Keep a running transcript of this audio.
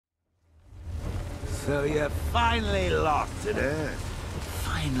So you finally lost it, eh?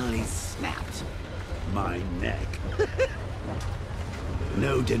 Finally snapped my neck.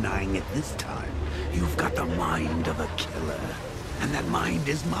 No denying it this time. You've got the mind of a killer. And that mind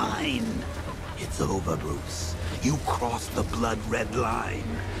is mine. It's over, Bruce. You crossed the blood-red line.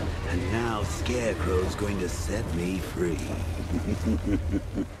 And now Scarecrow's going to set me free.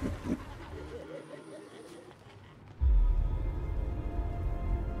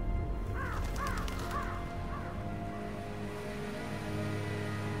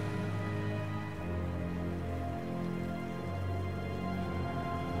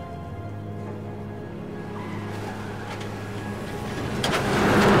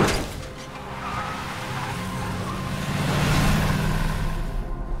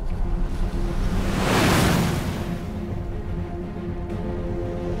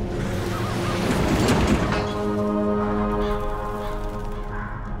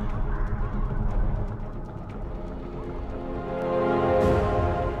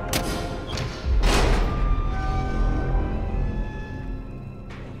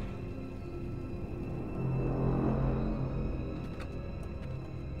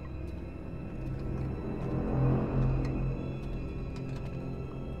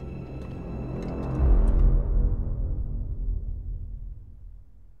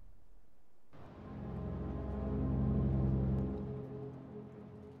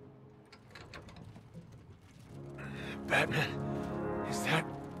 Batman, is that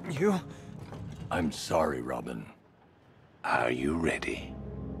you? I'm sorry, Robin. Are you ready?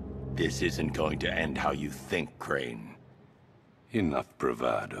 This isn't going to end how you think, Crane. Enough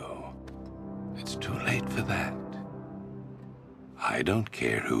bravado. It's too late for that. I don't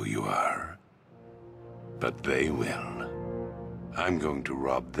care who you are, but they will. I'm going to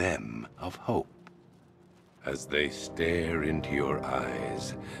rob them of hope. As they stare into your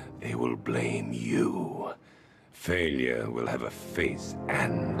eyes, they will blame you. Failure will have a face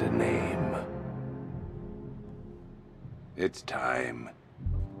and a name. It's time.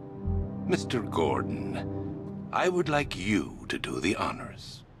 Mr. Gordon, I would like you to do the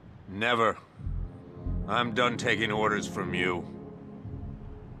honors. Never. I'm done taking orders from you.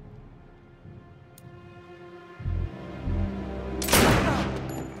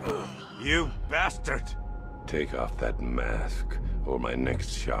 You bastard! Take off that mask, or my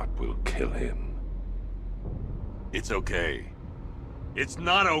next shot will kill him. It's okay. It's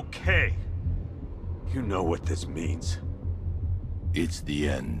not okay. You know what this means. It's the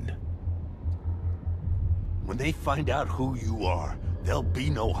end. When they find out who you are, there'll be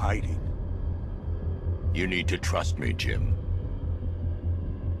no hiding. You need to trust me, Jim.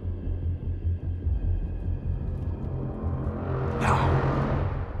 Now.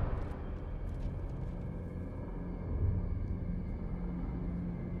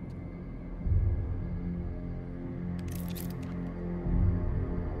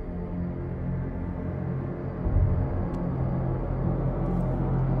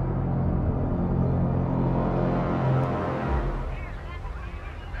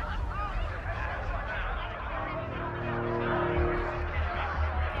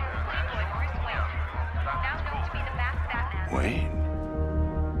 Wayne.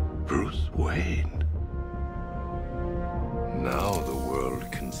 Bruce Wayne. Now the world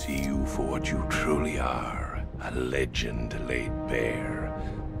can see you for what you truly are. A legend laid bare.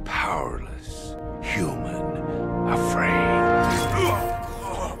 Powerless. Human. Afraid.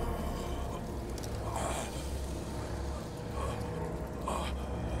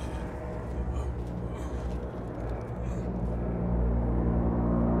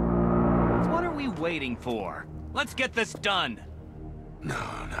 What are we waiting for? Let's get this done! No.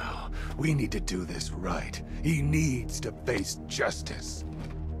 We need to do this right. He needs to face justice.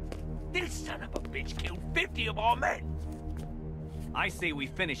 This son of a bitch killed 50 of our men! I say we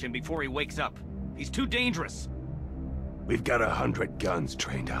finish him before he wakes up. He's too dangerous. We've got 100 guns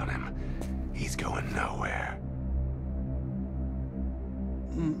trained on him. He's going nowhere.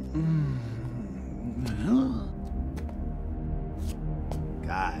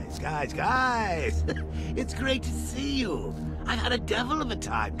 Guys! It's great to see you. I had a devil of a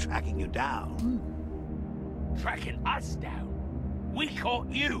time tracking you down. Tracking us down? We caught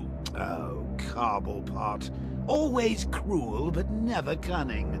you! Oh, Cobblepot. Always cruel, but never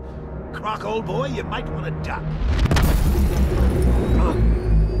cunning. Croc, old boy, you might want to duck.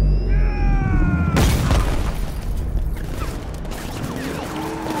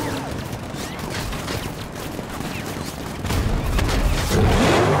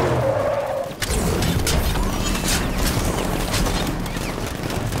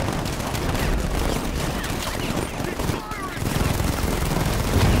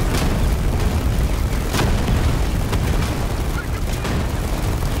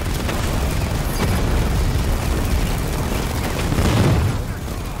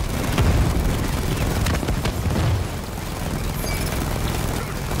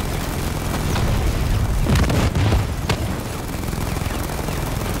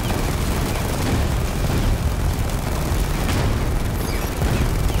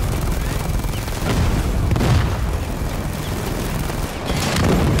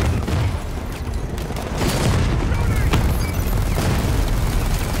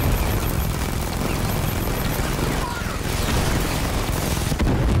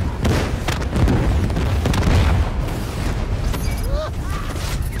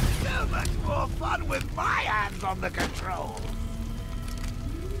 on with my hands on the control.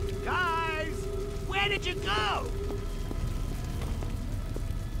 Guys, where did you go?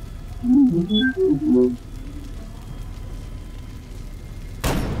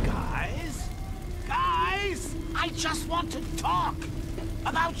 Guys, I just want to talk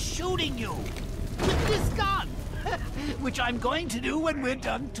about shooting you with this gun, which I'm going to do when we're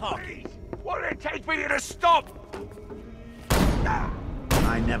done talking. What did it take for you to stop?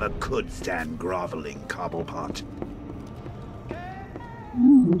 I never could stand groveling, Cobblepot.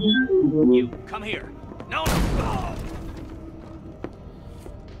 You, come here. No, no.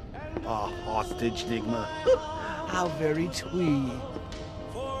 A hostage, Nigma. How very twee.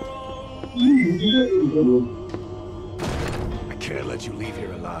 I can't let you leave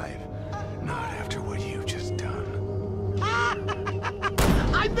here alive. Not after what you've just done.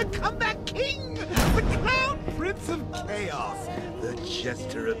 I'm the comeback king! The Crown Prince of Chaos! The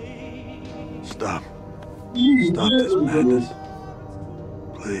Jester of... Stop. Stop this madness.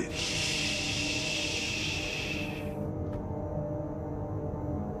 Please.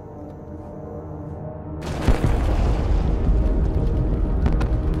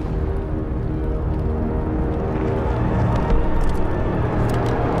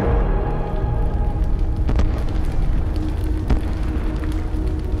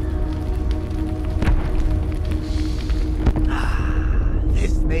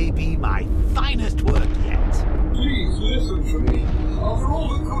 This may be my finest work yet. Please listen to me. After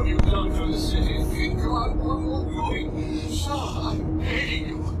all the good you've done for the city, think about what you're doing. Sir, I'm begging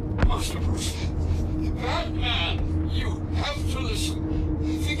you. Master Bruce. Batman, you have to listen.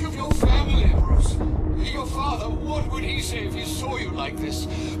 Think of your family, Bruce. Your father, what would he say if he saw you like this?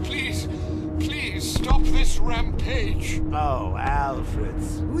 Please, please stop this rampage. Oh, Alfred.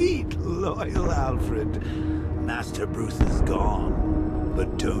 Sweet, loyal Alfred. Master Bruce is gone.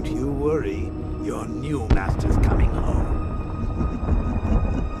 But don't you worry. Your new master's coming home.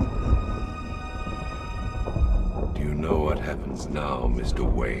 Do you know what happens now, Mr.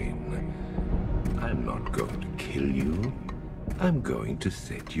 Wayne? I'm not going to kill you. I'm going to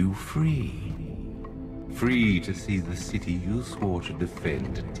set you free. Free to see the city you swore to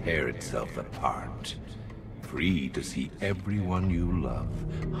defend tear itself apart. Free to see everyone you love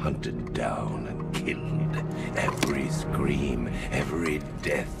hunted down and killed. Every scream, every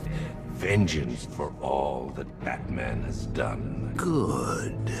death. Vengeance for all that Batman has done.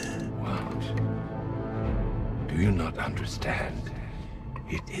 Good. What? Do you not understand?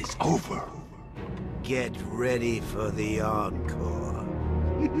 It is over. Get ready for the encore.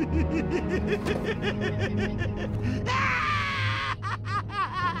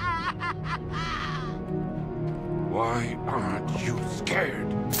 Why aren't you scared?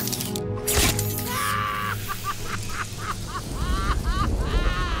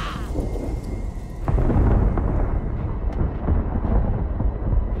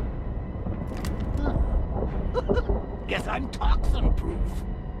 Guess I'm toxin-proof.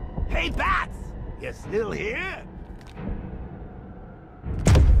 Hey, Bats! You still here?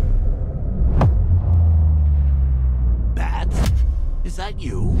 Bats? Is that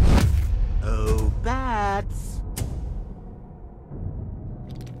you? Oh, Bats!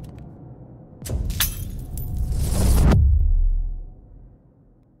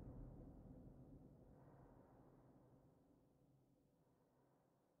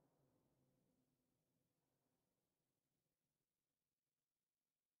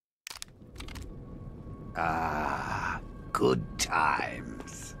 Ah, good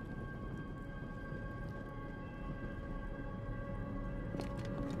times.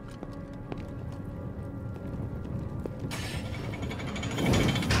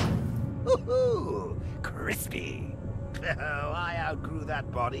 Woohoo! Crispy. Oh, I outgrew that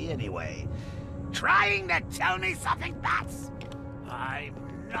body anyway. Trying to tell me something, Bats? I'm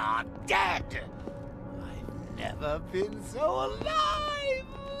not dead. I've never been so alive.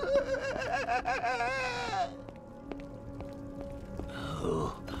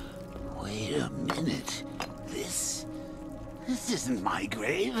 Oh, wait a minute. This isn't my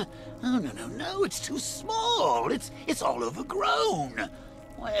grave. Oh, no, it's too small. It's all overgrown.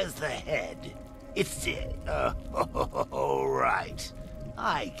 Where's the head? It's it. Oh, right.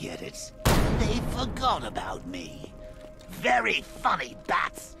 I get it. They forgot about me. Very funny,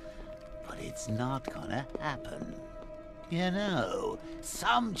 Bats. But it's not gonna happen. You know,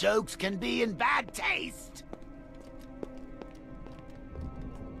 some jokes can be in bad taste.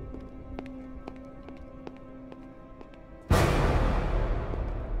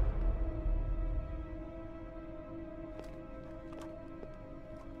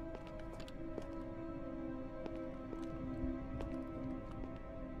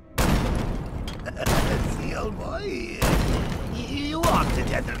 old boy. You want to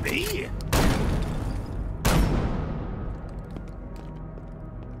tether me?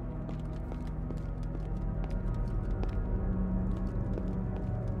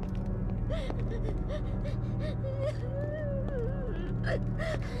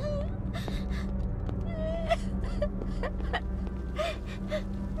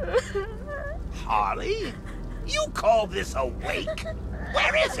 Harley? You call this a wake?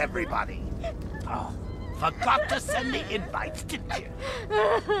 Where is everybody? Oh, forgot to send the invites, didn't you?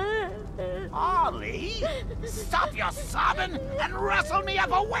 Harley, stop your sobbing and rustle me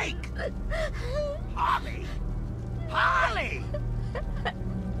up a wake! Harley! Harley!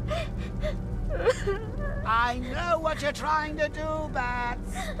 I know what you're trying to do,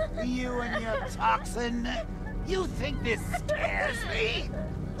 Bats. You and your toxin. You think this scares me?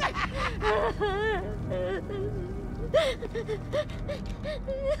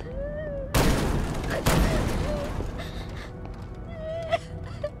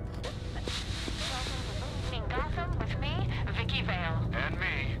 Gotham with me, Vicky Vale. And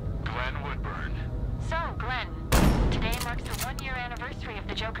me, Glenn Woodburn. So, Glenn, today marks the 1-year anniversary of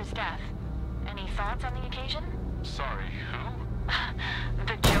the Joker's death. Any thoughts on the occasion? Sorry, who?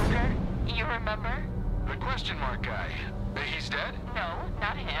 The Joker, you remember? The question mark guy. He's dead? No,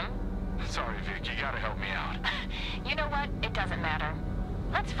 not him. Sorry, Vic, you gotta help me out. You know what? It doesn't matter.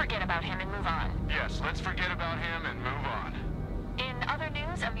 Let's forget about him and move on. Yes, let's forget about him and move on. In other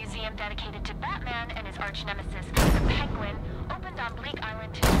news, a museum dedicated to Batman and his arch-nemesis, the Penguin, opened on Bleak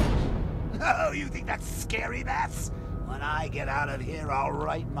Island today. Oh, you think that's scary, Bats? When I get out of here, I'll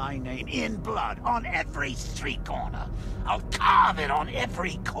write my name in blood on every street corner. I'll carve it on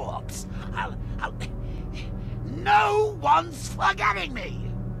every corpse. I'll... No one's forgetting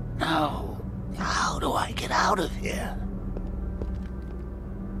me! No. How do I get out of here?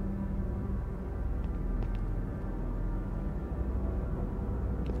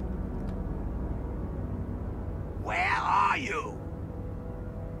 Where are you?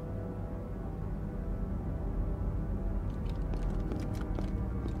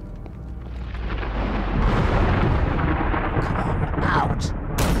 Come out.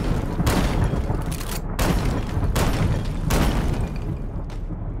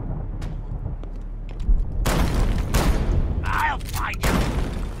 I'll find you.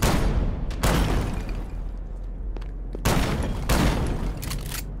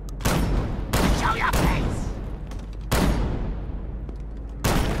 Show your face.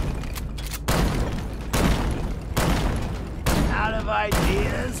 Out of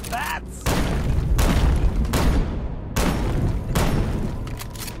ideas, Bats?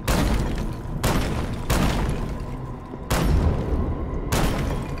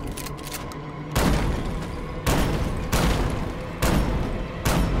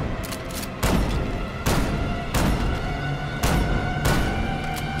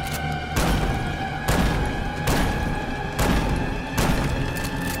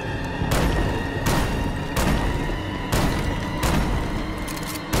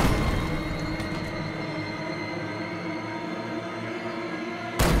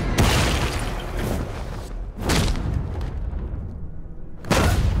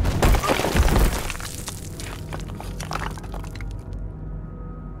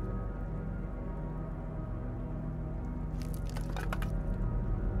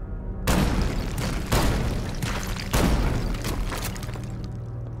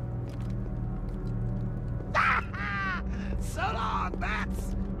 So long,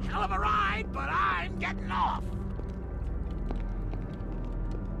 Bats. Hell of a ride, but I'm getting off.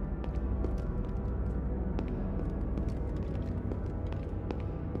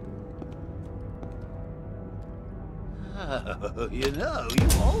 Oh, you know, you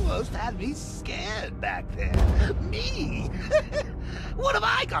almost had me scared back there. Me? What have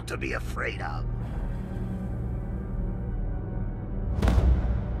I got to be afraid of?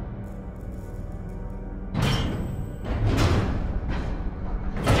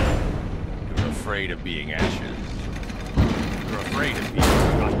 You're afraid of being ashes. You're afraid of being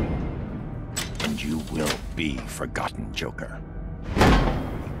forgotten. And you will be forgotten, Joker.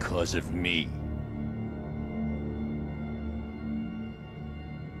 Because of me.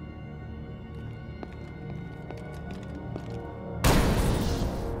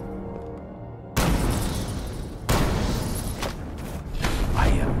 I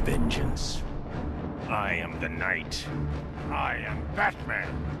am vengeance. I am the Night. I am Batman.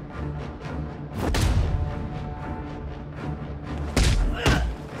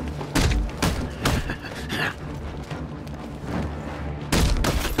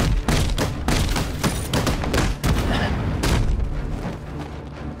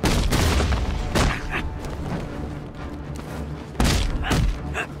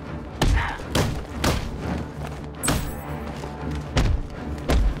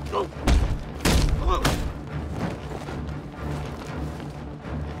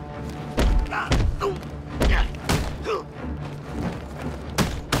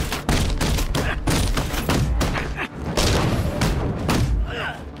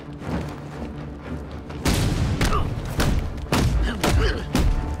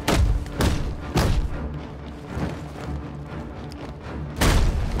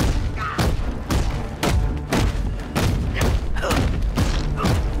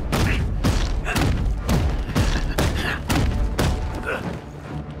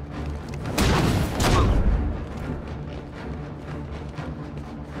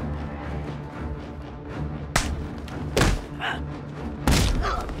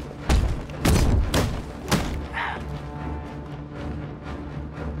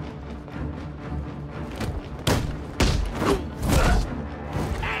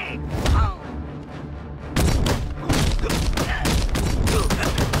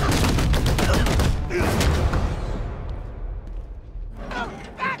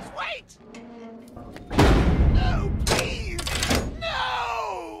 Wait! No, please!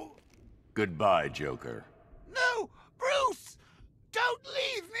 No! Goodbye, Joker. No! Bruce! Don't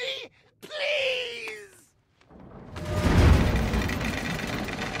leave me! Please!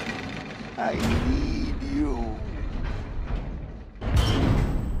 I need you.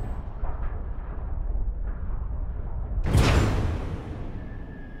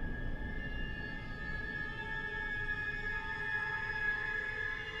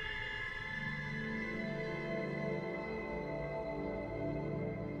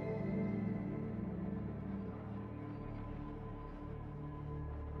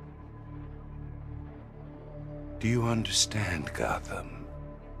 Do you understand, Gotham?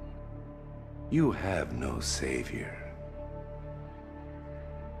 You have no savior.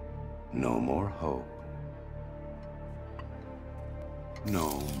 No more hope.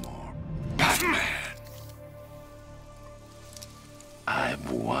 No more Batman.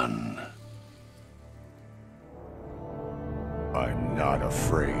 I've won. I'm not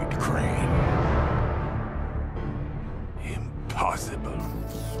afraid, Crane. Impossible.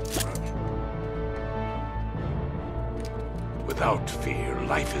 Without fear,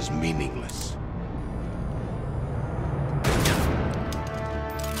 life is meaningless.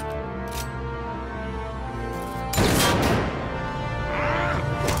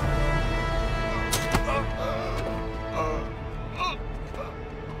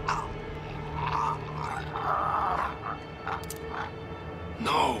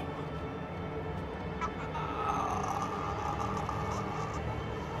 No.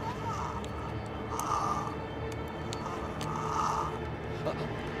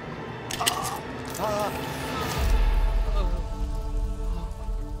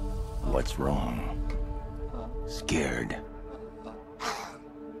 What's wrong? Scared?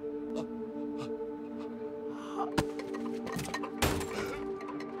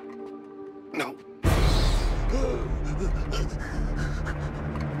 No.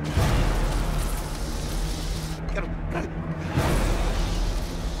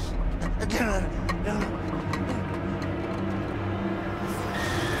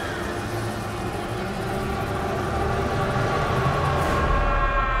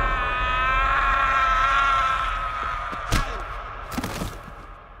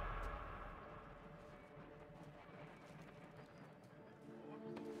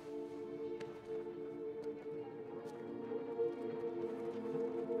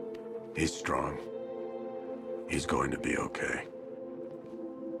 He's strong. He's going to be okay.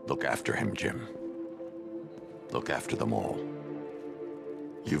 Look after him, Jim. Look after them all.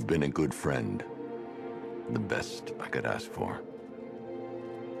 You've been a good friend. The best I could ask for.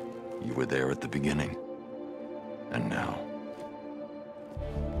 You were there at the beginning. And now,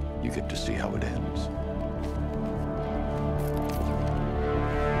 you get to see how it ends.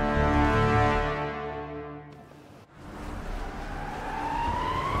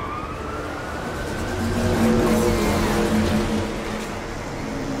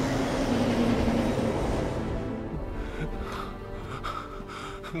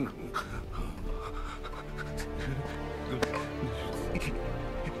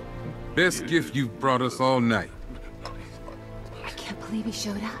 Best gift you've brought us all night. I can't believe he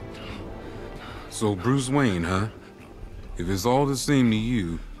showed up. So Bruce Wayne, huh? If it's all the same to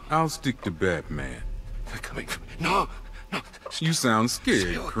you, I'll stick to Batman. They're coming from... No! No! You sound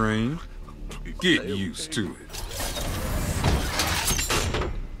scared, Crane. Get used to it.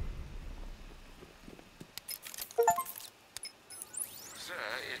 Sir,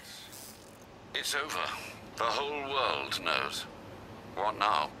 it's over. The whole world knows. What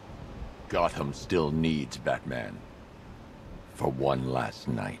now? Gotham still needs Batman. For one last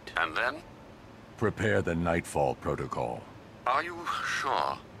night. And then? Prepare the Nightfall Protocol. Are you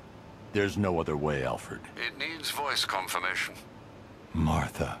sure? There's no other way, Alfred. It needs voice confirmation.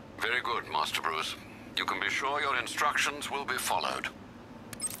 Martha. Very good, Master Bruce. You can be sure your instructions will be followed.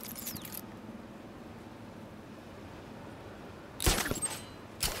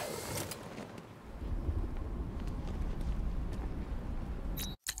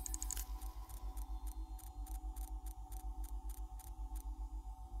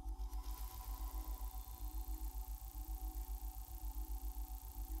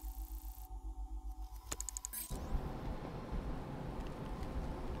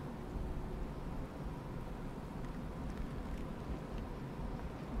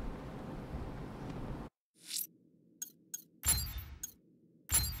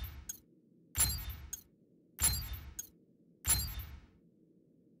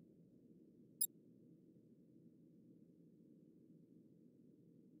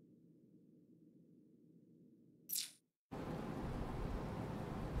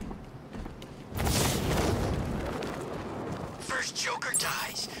 First Joker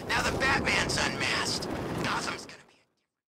dies. Now the Batman's